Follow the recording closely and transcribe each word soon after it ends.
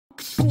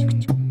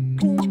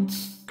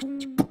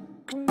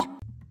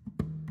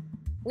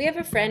We have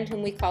a friend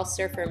whom we call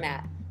Surfer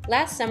Matt.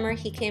 Last summer,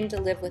 he came to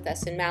live with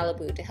us in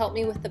Malibu to help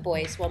me with the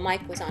boys while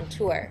Mike was on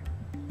tour.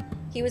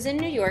 He was in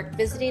New York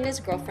visiting his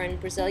girlfriend,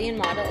 Brazilian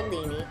model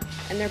Aline,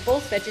 and they're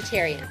both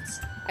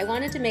vegetarians. I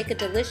wanted to make a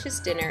delicious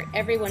dinner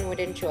everyone would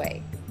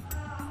enjoy.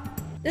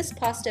 This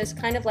pasta is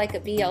kind of like a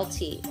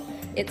BLT.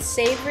 It's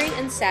savory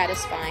and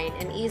satisfying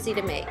and easy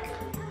to make.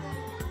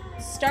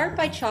 Start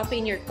by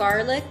chopping your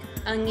garlic,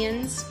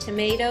 onions,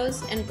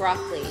 tomatoes, and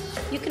broccoli.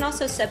 You can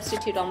also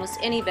substitute almost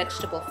any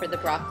vegetable for the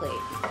broccoli.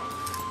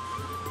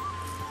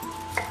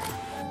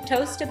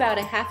 Toast about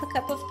a half a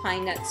cup of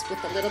pine nuts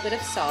with a little bit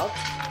of salt.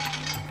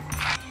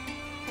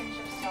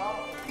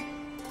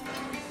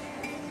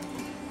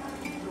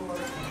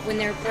 When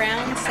they're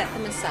brown, set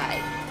them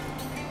aside.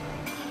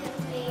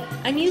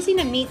 I'm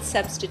using a meat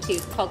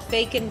substitute called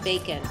Fakin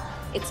Bacon.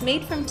 It's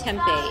made from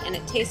tempeh and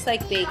it tastes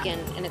like bacon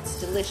and it's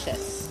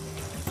delicious.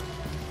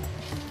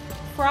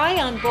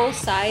 Fry on both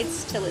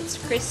sides till it's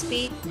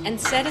crispy and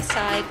set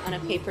aside on a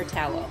paper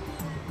towel.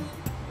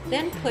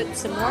 Then put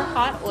some more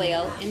hot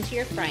oil into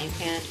your frying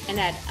pan and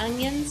add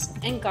onions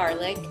and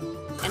garlic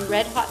and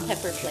red hot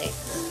pepper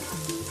flakes.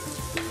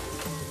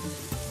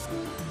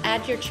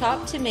 Add your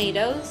chopped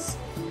tomatoes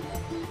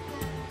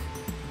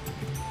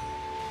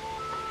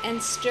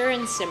and stir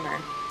and simmer.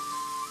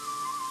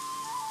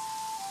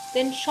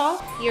 Then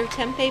chop your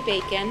tempeh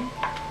bacon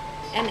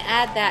and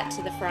add that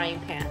to the frying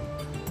pan.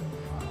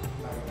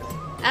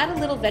 Add a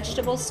little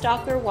vegetable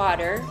stock or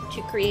water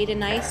to create a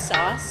nice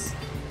sauce,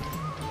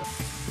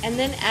 and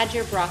then add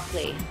your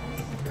broccoli.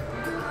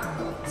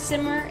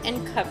 Simmer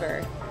and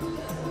cover.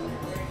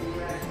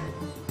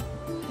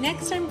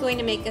 Next, I'm going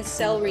to make a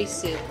celery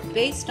soup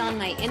based on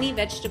my any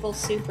vegetable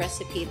soup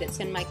recipe that's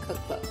in my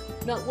cookbook.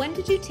 Melt 1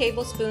 to 2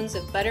 tablespoons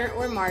of butter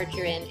or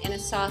margarine in a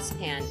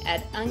saucepan.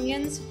 Add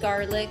onions,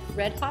 garlic,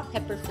 red hot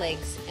pepper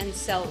flakes, and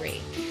celery.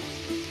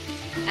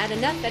 Add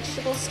enough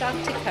vegetable stock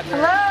to cover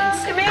and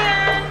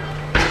simmer.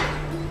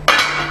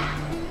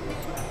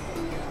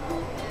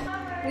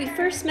 We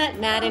first met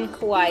Matt in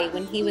Kauai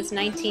when he was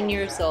 19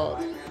 years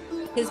old.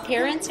 His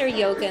parents are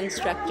yoga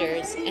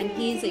instructors, and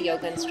he's a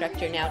yoga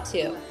instructor now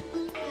too.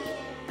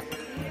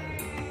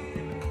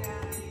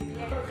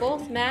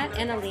 Both Matt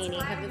and Aline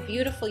have a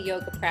beautiful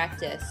yoga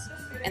practice,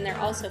 and they're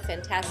also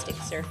fantastic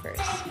surfers.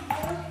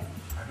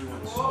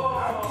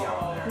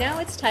 Now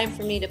it's time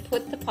for me to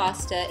put the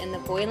pasta in the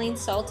boiling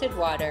salted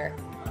water.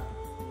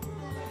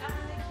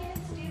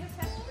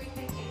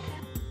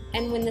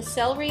 And when the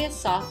celery is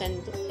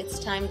softened, it's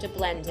time to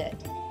blend it.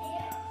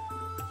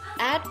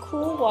 Add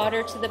cool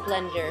water to the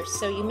blender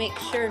so you make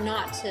sure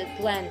not to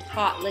blend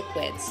hot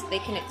liquids. They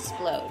can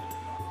explode.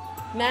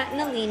 Matt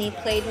and Aline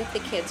played with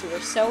the kids who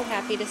were so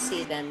happy to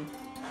see them,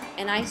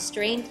 and I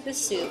strained the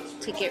soup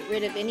to get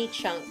rid of any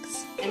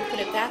chunks and put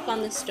it back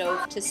on the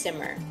stove to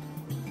simmer.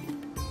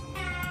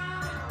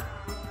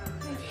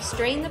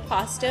 Strain the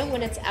pasta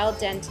when it's al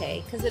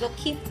dente because it'll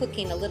keep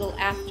cooking a little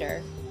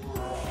after,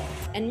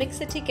 and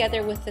mix it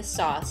together with the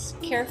sauce,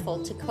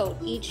 careful to coat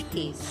each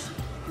piece.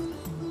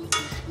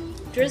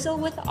 Drizzle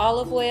with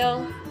olive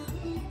oil,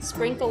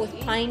 sprinkle with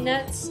pine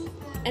nuts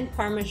and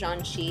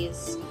Parmesan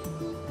cheese.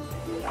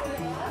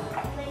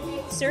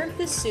 Serve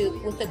the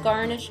soup with a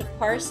garnish of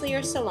parsley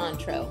or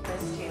cilantro.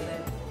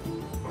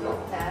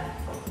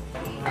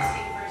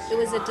 It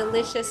was a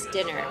delicious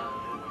dinner,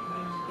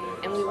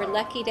 and we were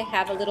lucky to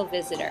have a little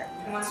visitor.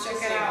 Let's check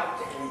it out.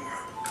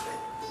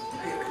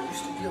 I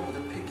used to be able to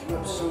pick you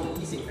up so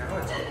easy. Now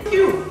it's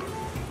You!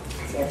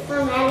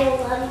 Mom, I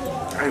love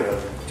you. I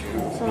love you too.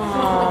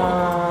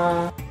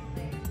 Aww.